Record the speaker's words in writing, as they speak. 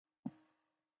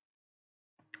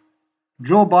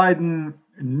Joe Biden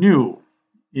knew,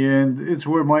 and it's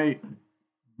where my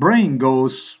brain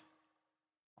goes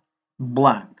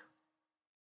blank.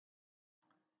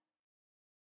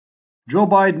 Joe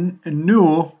Biden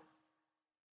knew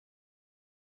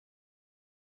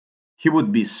he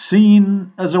would be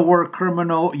seen as a war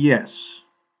criminal, yes.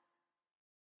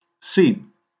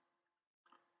 Seen.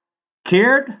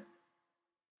 Cared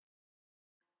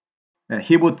that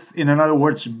he would, in other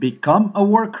words, become a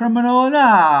war criminal?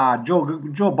 Nah, Joe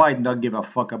Biden don't give a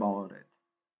fuck about it.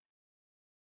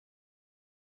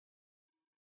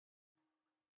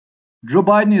 Joe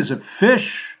Biden is a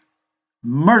fish,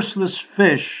 merciless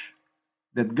fish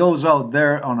that goes out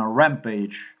there on a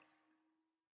rampage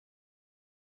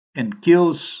and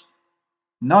kills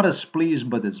not as pleased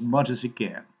but as much as he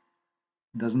can.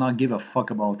 Does not give a fuck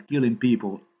about killing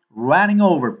people, running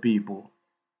over people,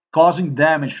 causing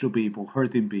damage to people,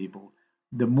 hurting people.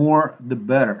 The more, the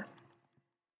better.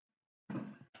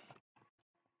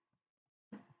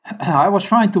 I was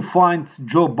trying to find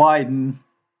Joe Biden,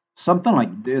 something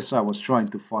like this. I was trying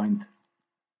to find,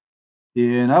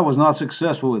 and I was not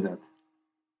successful with that.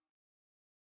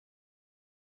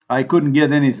 I couldn't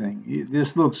get anything.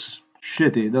 This looks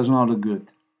shitty. It does not look good.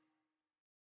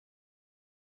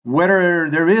 Whether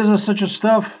there is such a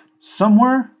stuff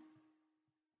somewhere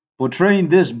portraying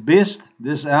this beast,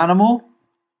 this animal,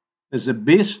 as a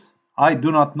beast, I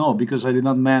do not know because I did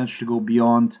not manage to go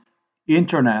beyond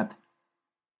internet,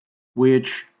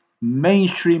 which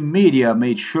mainstream media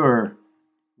made sure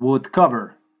would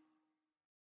cover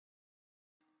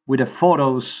with the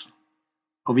photos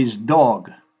of his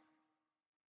dog.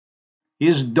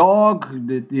 His dog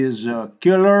that is a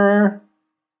killer.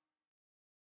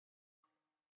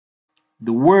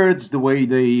 The words, the way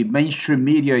the mainstream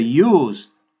media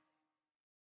used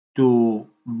to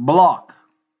block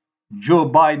Joe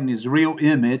Biden's real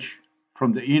image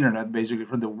from the internet, basically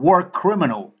from the war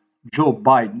criminal Joe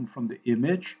Biden from the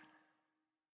image,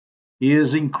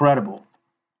 is incredible.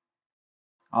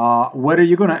 Whether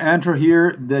you're going to enter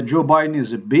here that Joe Biden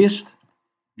is a beast,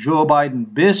 Joe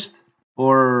Biden beast,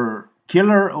 or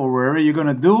killer, or wherever you're going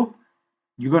to do,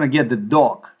 you're going to get the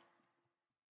dog.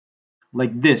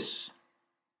 Like this.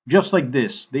 Just like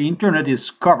this. The internet is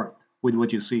covered with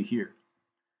what you see here.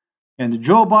 And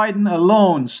Joe Biden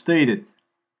alone stated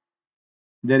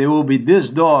that it will be this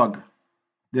dog.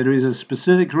 There is a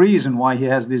specific reason why he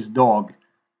has this dog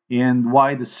and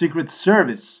why the Secret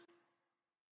Service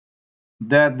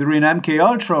that during MK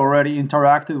Ultra already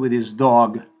interacted with his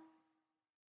dog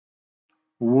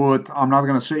would, I'm not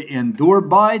going to say endure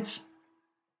bites,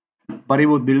 but it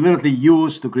would be literally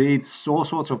used to create all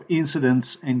sorts of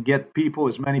incidents and get people,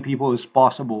 as many people as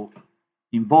possible,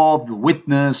 involved,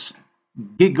 witness,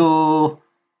 giggle,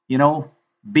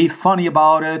 be funny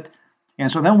about it.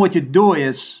 And so then what you do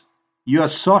is you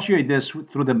associate this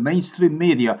through the mainstream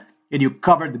media and you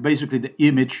cover basically the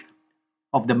image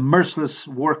of the merciless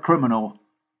war criminal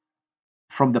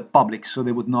from the public so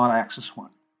they would not access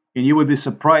one. And you would be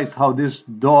surprised how these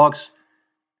dogs,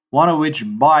 one of which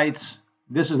bites,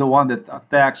 this is the one that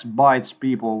attacks, bites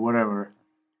people, whatever,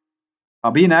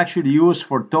 are being actually used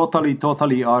for totally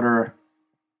other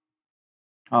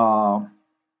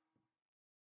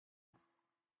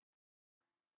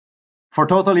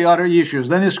issues.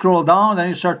 Then you scroll down, then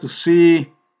you start to see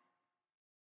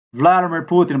Vladimir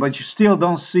Putin, but you still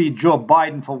don't see Joe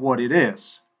Biden for what it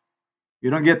is. You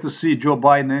don't get to see Joe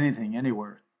Biden anything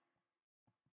anywhere.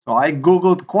 So I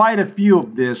googled quite a few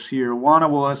of this here. One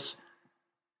was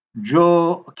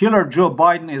Killer Joe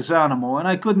Biden is animal, and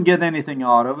I couldn't get anything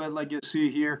out of it. Like you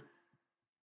see here,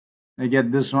 I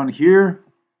get this one here.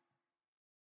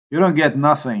 You don't get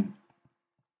nothing.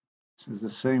 This is the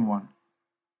same one.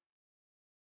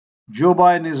 Joe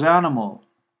Biden is animal.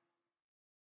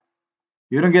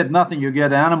 You don't get nothing. You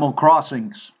get Animal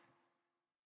Crossings.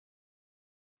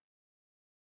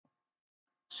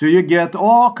 So you get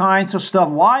all kinds of stuff.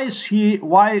 Why is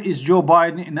Joe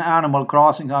Biden in Animal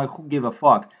Crossing? I don't give a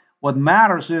fuck. What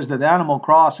matters is that Animal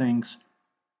Crossings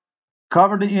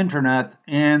cover the internet,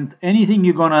 and anything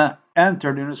you're gonna enter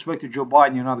in respect to Joe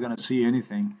Biden, you're not gonna see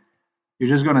anything. You're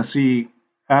just gonna see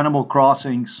Animal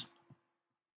Crossings.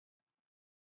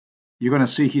 You're gonna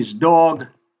see his dog.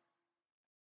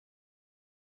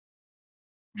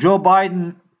 Joe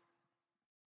Biden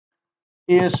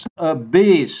is a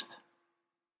beast.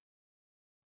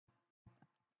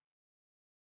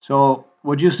 So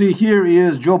what you see here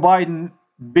is Joe Biden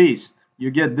beast.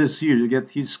 You get this here. You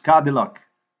get his Cadillac.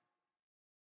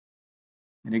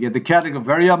 And you get the Cadillac,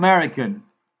 very American.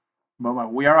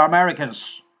 But we are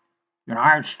Americans.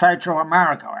 United States of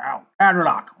America. Wow.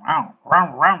 Cadillac. Wow.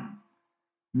 Rum, rum.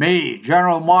 Me,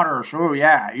 General Motors, oh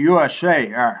yeah,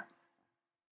 USA,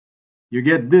 you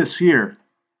get this here.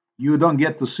 You don't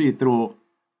get to see through,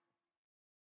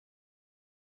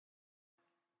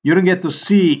 you don't get to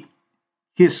see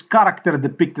his character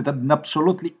depicted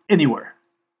absolutely anywhere.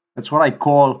 That's what I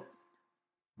call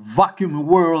vacuum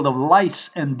world of lies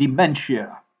and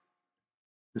dementia.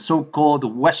 The so-called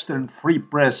Western free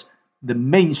press, the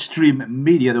mainstream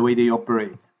media, the way they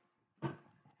operate.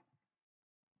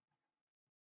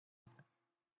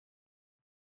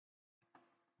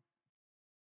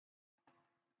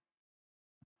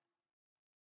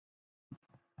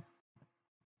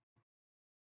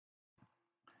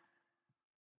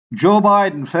 Joe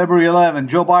Biden, February 11,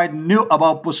 Joe Biden knew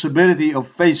about possibility of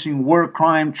facing war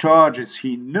crime charges.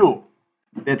 He knew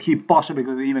that he possibly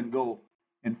could even go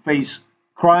and face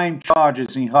crime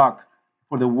charges in Hague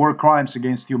for the war crimes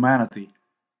against humanity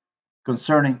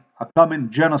concerning a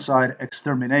common genocide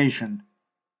extermination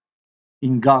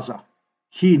in Gaza.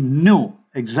 He knew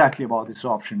exactly about this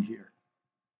option here.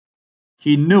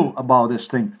 He knew about this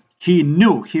thing. He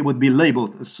knew he would be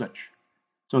labeled as such.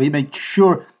 So he made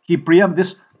sure he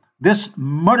preempted this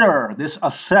murderer, this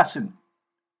assassin,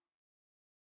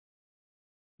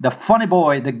 the funny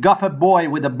boy, the gaffer boy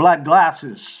with the black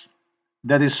glasses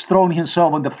that is throwing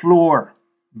himself on the floor,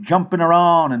 jumping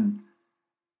around and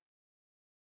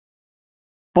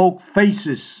poke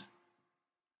faces,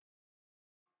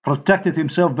 protected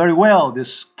himself very well.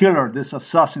 This killer, this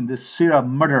assassin, this serial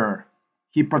murderer,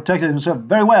 he protected himself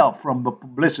very well from the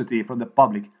publicity, from the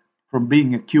public, from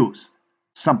being accused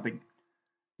something,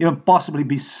 even possibly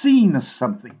be seen as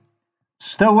something.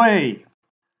 Stay away,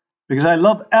 because I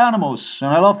love animals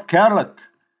and I love Cadillac.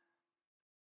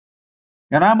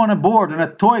 And I'm on a board, on a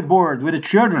toy board with the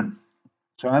children.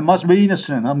 So I must be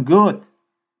innocent. I'm good.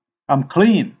 I'm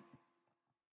clean.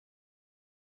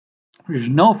 There's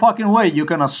no fucking way you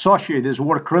can associate these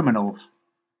war criminals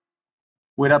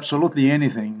with absolutely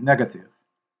anything negative.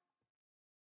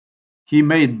 He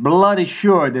made bloody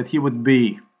sure that he would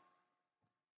be.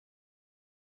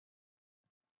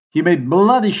 He made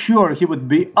bloody sure he would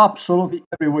be absolutely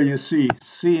everywhere you see,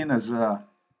 seen as a.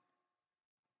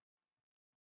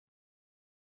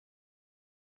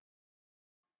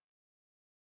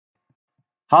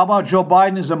 How about Joe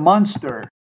Biden is a monster?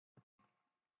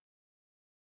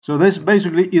 So this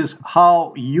basically is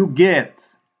how you get.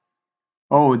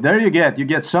 Oh, there you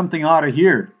get something out of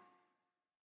here.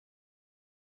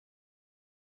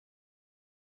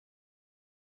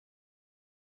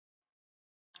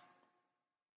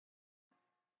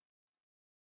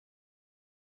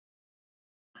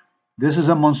 This is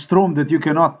a monstrum that you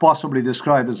cannot possibly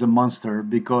describe as a monster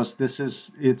because this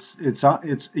is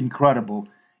it's incredible.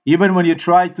 Even when you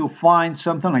try to find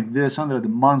something like this under the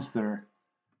monster,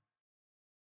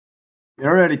 it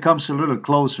already comes a little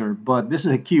closer. But this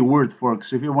is a key word,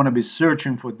 folks. If you want to be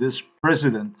searching for this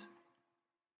president,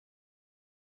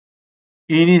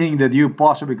 anything that you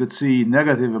possibly could see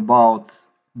negative about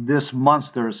this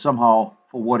monster somehow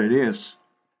for what it is,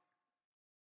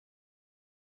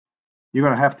 you're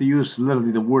gonna have to use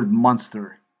literally the word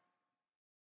monster,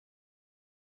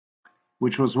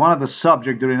 which was one of the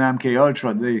subjects during MK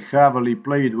Ultra they heavily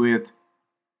played with,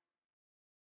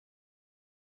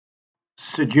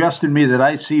 suggesting me that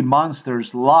I see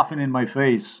monsters laughing in my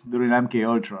face during MK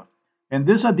Ultra. And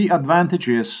these are the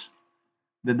advantages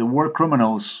that the war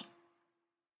criminals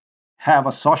have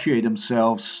associated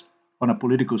themselves on a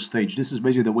political stage. This is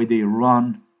basically the way they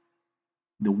run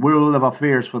the world of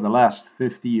affairs for the last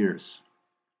 50 years.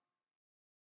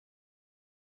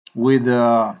 With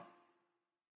the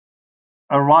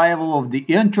arrival of the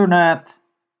internet,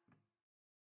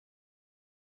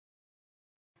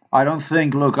 I don't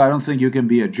think, look, I don't think you can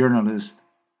be a journalist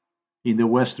in the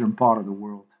western part of the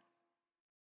world.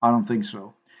 I don't think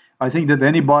so. I think that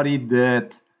anybody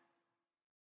that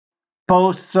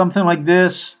posts something like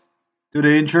this to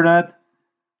the internet,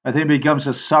 I think becomes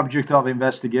a subject of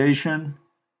investigation,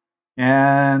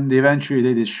 and eventually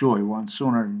they destroy one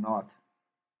sooner than not.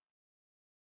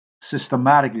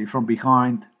 Systematically from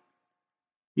behind,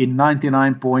 in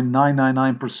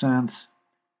 99.999%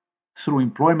 through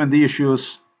employment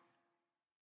issues,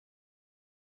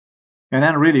 and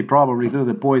then really probably through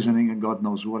the poisoning and God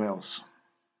knows what else.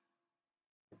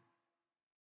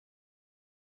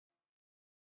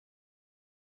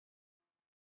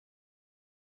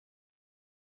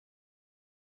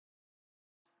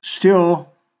 Still,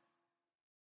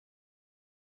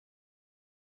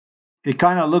 it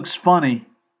kind of looks funny.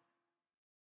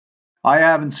 I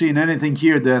haven't seen anything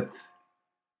here that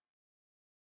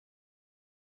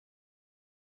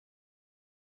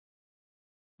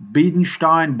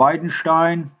Bidenstein,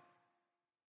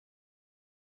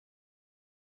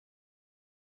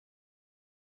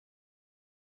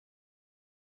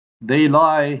 They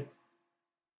lie.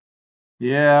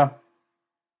 Yeah.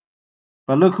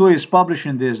 But look who is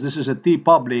publishing this. This is a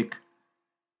T-Public.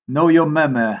 Know Your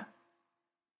Meme.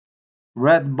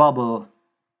 Redbubble.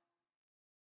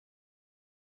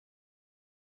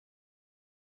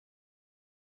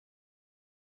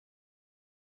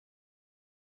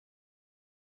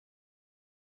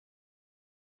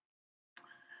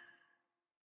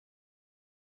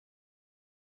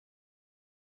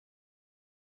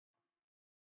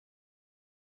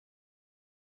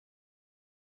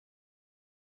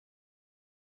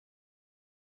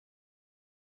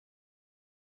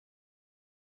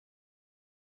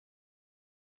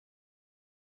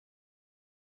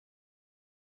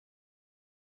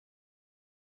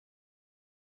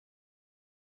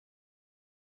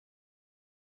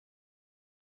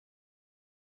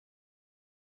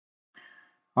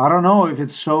 I don't know if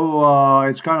it's so,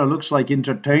 it kind of looks like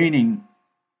entertaining,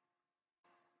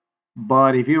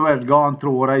 but if you had gone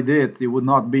through what I did, it would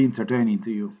not be entertaining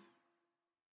to you.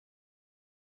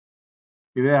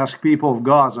 If you ask people of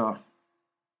Gaza,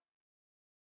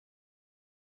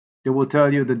 they will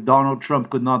tell you that Donald Trump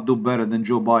could not do better than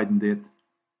Joe Biden did.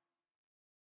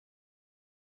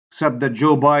 Except that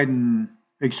Joe Biden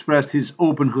expressed his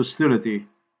open hostility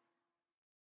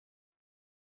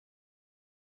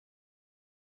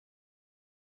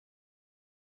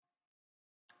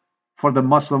for the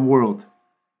Muslim world.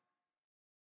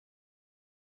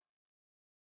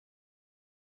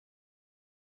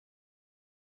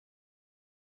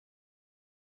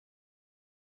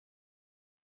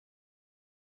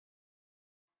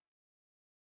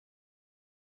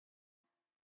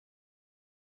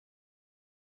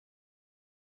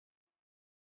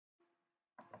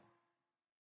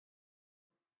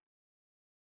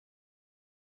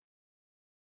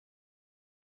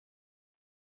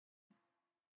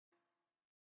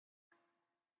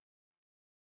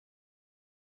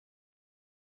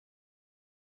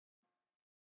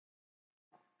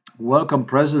 Welcome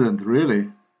president,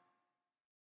 really?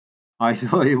 I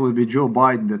thought it would be Joe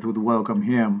Biden that would welcome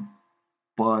him,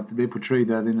 but they portrayed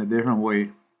that in a different way.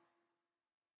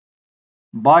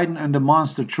 Biden and the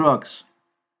monster trucks.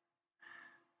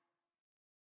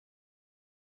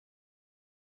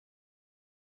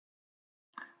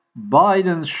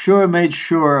 Biden sure made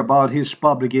sure about his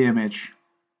public image.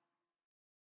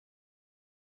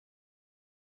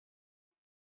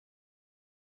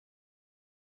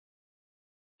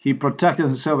 He protected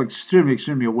himself extremely,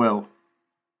 extremely well.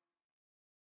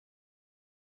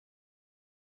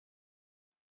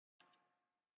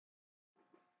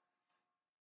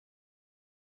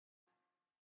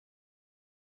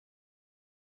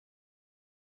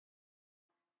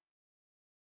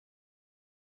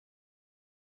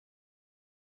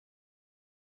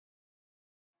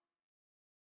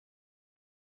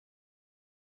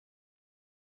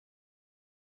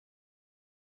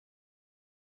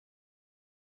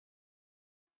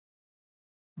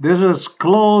 This is as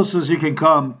close as you can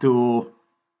come to.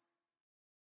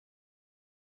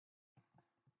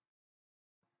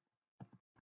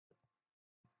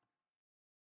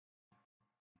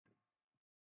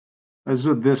 Let's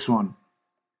do this one.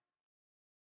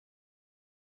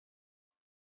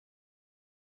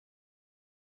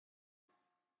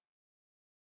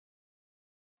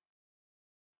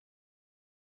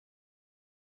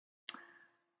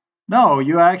 No,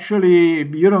 you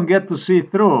don't get to see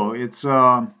through. It's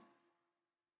you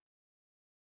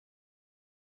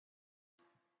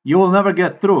will never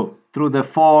get through the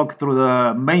fog, through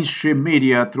the mainstream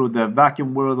media, through the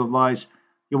vacuum world of lies.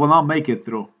 You will not make it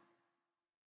through.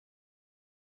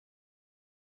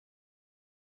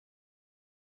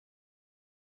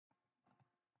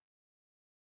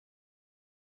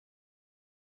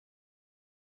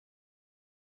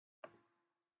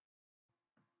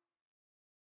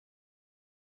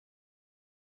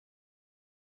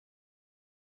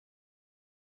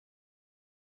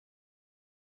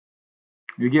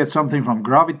 You get something from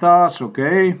Gravitas,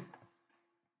 okay?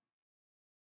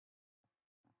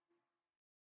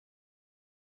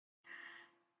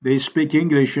 They speak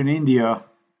English in India.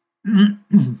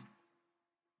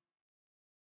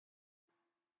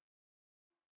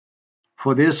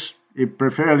 For this, it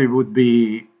preferably would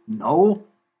be no.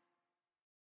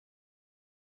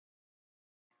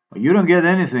 You don't get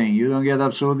anything. You don't get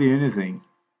absolutely anything.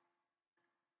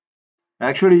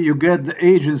 Actually, you get the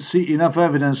agency enough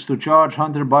evidence to charge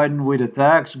Hunter Biden with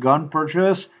attacks, gun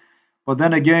purchase, but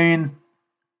then again,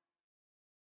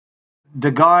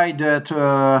 the guy that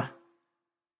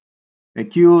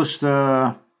accused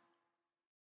Joe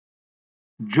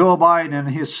Biden and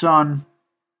his son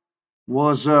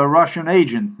was a Russian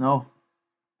agent, no?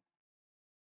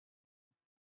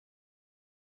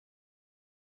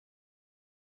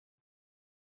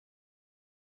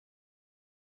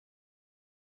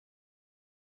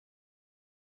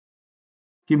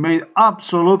 He made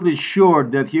absolutely sure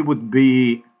that he would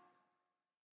be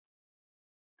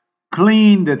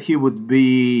clean, that he would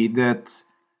be, that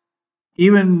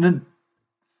even,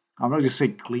 I'm not going to say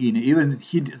clean, even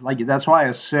he, like, that's why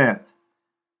I said,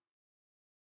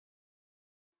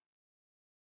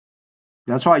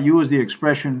 that's why I use the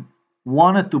expression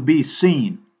wanted to be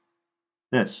seen.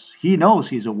 Yes, he knows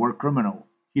he's a war criminal.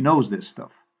 He knows this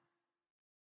stuff.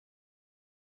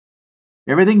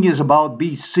 Everything is about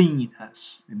be seen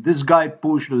as. And this guy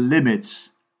pushed the limits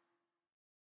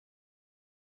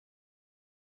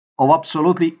of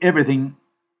absolutely everything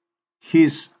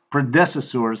his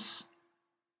predecessors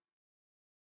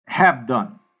have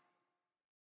done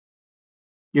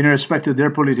in respect to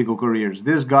their political careers.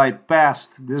 This guy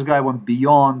went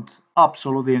beyond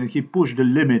absolutely, and he pushed the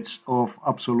limits of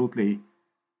absolutely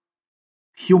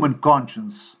human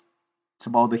conscience. It's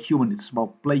about the human, it's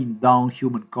about playing down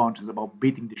human conscience, about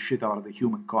beating the shit out of the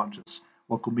human conscience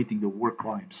while committing the war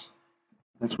crimes.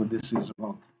 That's what this is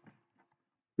about.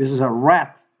 This is a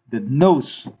rat that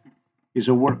knows he's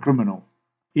a war criminal,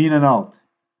 in and out.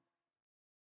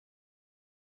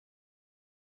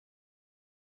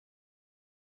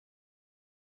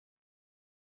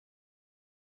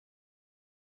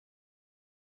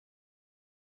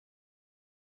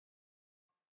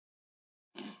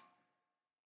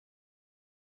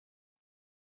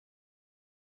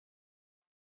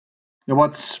 And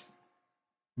what's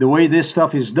the way this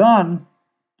stuff is done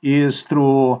is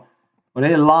through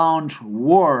they launch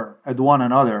war at one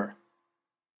another.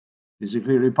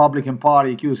 Basically, Republican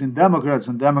Party accusing Democrats,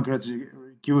 and Democrats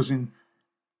accusing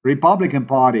Republican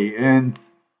Party, and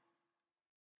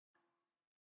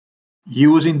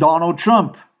using Donald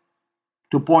Trump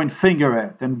to point finger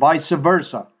at, and vice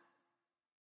versa.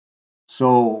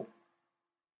 So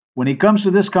when it comes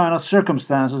to this kind of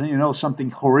circumstances, you know something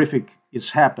horrific is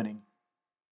happening.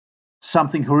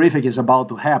 Something horrific is about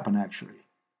to happen, actually.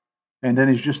 And then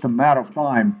it's just a matter of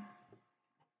time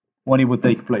when it would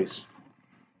take place.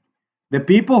 The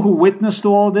people who witnessed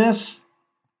to all this,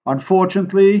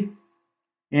 unfortunately,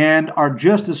 and are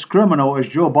just as criminal as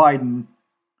Joe Biden,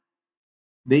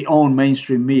 they own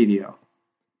mainstream media.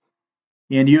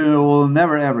 And you will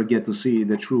never ever get to see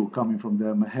the truth coming from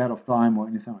them ahead of time or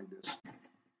anything like this.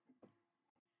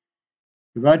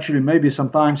 Eventually, maybe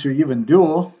sometimes you even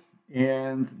do,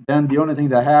 and then the only thing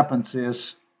that happens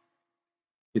is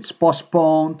it's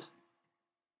postponed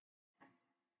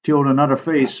till another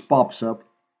face pops up,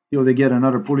 till they get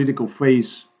another political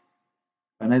face,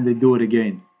 and then they do it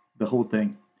again, the whole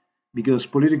thing. Because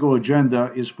political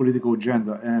agenda is political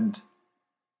agenda, and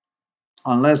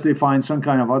unless they find some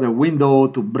kind of other window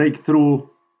to break through,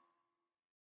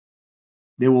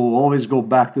 they will always go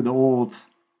back to the old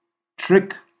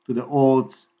trick, to the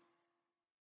old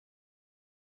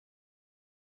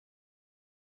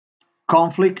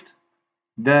conflict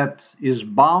that is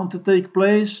bound to take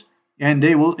place, and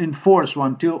they will enforce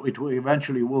one until it will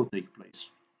eventually will take place.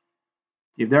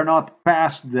 If they're not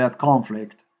past that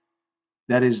conflict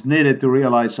that is needed to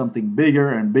realize something bigger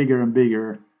and bigger and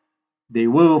bigger, they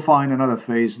will find another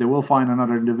face, they will find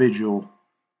another individual,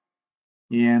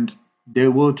 and they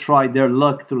will try their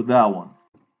luck through that one,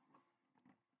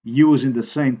 using the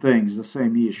same things, the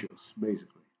same issues,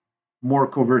 basically. More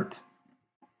covert.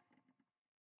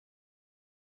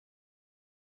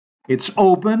 It's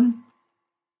open.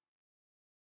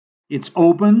 It's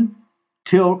open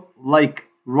till, like,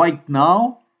 right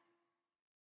now,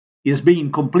 is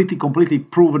being completely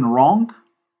proven wrong.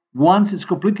 Once it's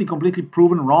completely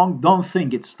proven wrong, don't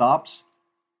think it stops.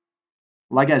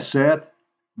 Like I said,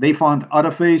 they find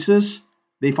other faces,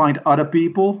 they find other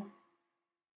people,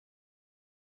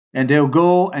 and they'll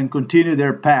go and continue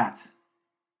their path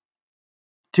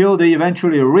till they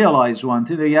eventually realize one,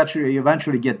 till they actually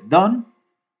eventually get done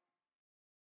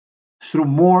through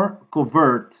more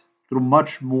covert, through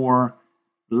much more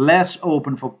less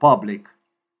open for public.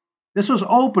 This was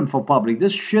open for public.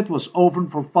 This shit was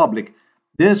open for public.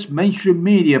 This mainstream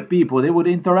media people, they would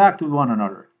interact with one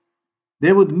another.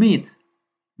 They would meet.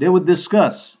 They would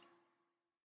discuss.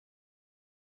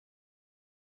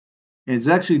 It's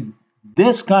actually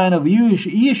this kind of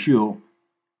issue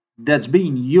that's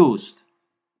being used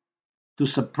to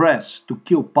suppress, to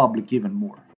kill public even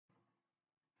more.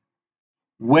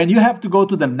 When you have to go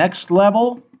to the next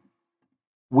level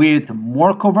with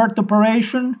more covert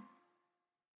operation,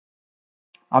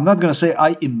 I'm not going to say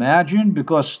I imagine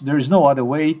because there is no other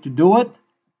way to do it,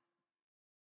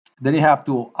 then you have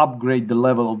to upgrade the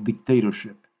level of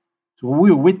dictatorship. So what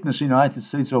we witness in the United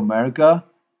States of America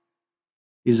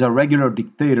is a regular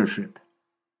dictatorship.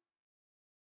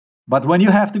 But when you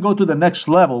have to go to the next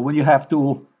level, when you have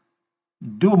to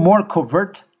do more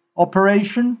covert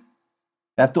operation,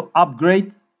 have to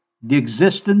upgrade the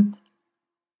existing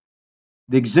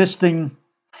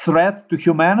threat to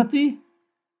humanity,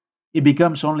 it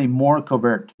becomes only more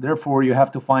covert. Therefore, you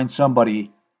have to find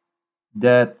somebody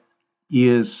that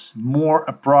is more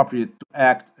appropriate to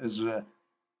act as a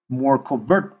more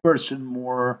covert person,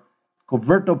 more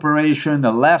covert operation,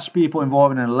 the less people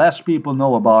involved and the less people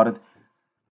know about it.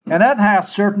 And that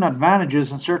has certain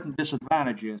advantages and certain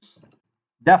disadvantages.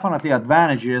 Definitely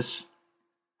advantages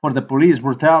for the police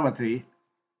brutality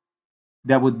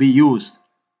that would be used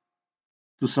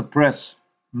to suppress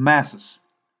masses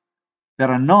that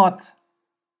are not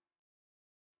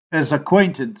as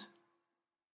acquainted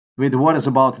with what is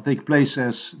about to take place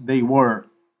as they were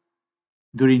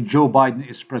during Joe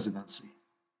Biden's presidency.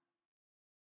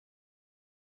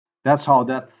 That's how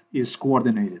that is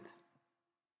coordinated.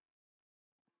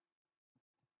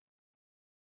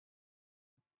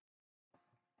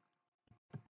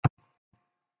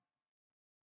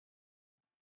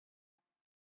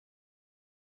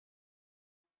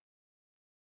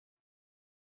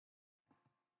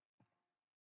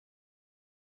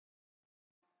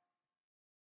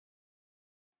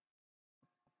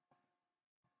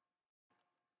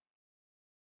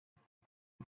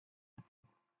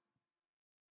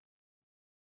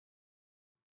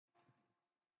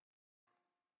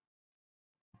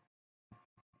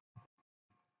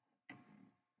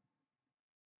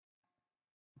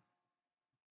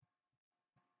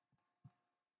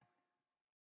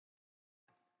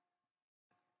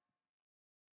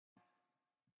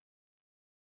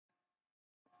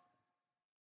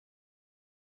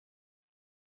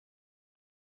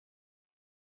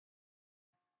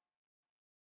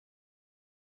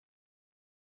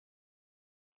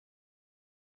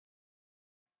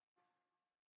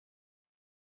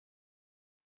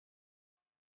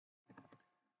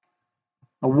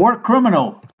 A war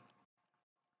criminal.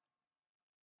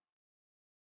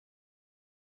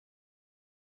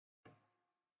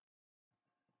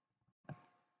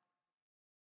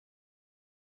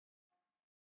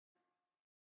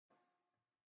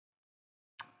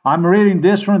 I'm reading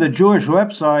this from the Jewish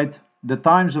website, the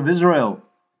Times of Israel.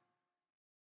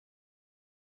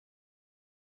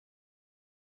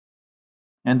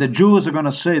 And the Jews are going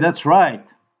to say, that's right.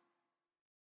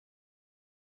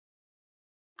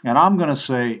 And I'm going to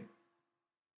say,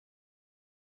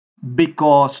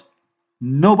 because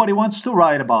nobody wants to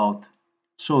write about,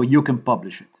 so you can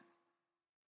publish it.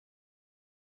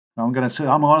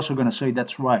 I'm also going to say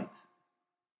that's right.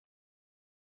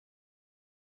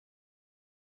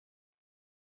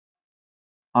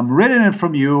 I'm reading it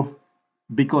from you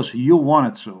because you want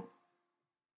it so.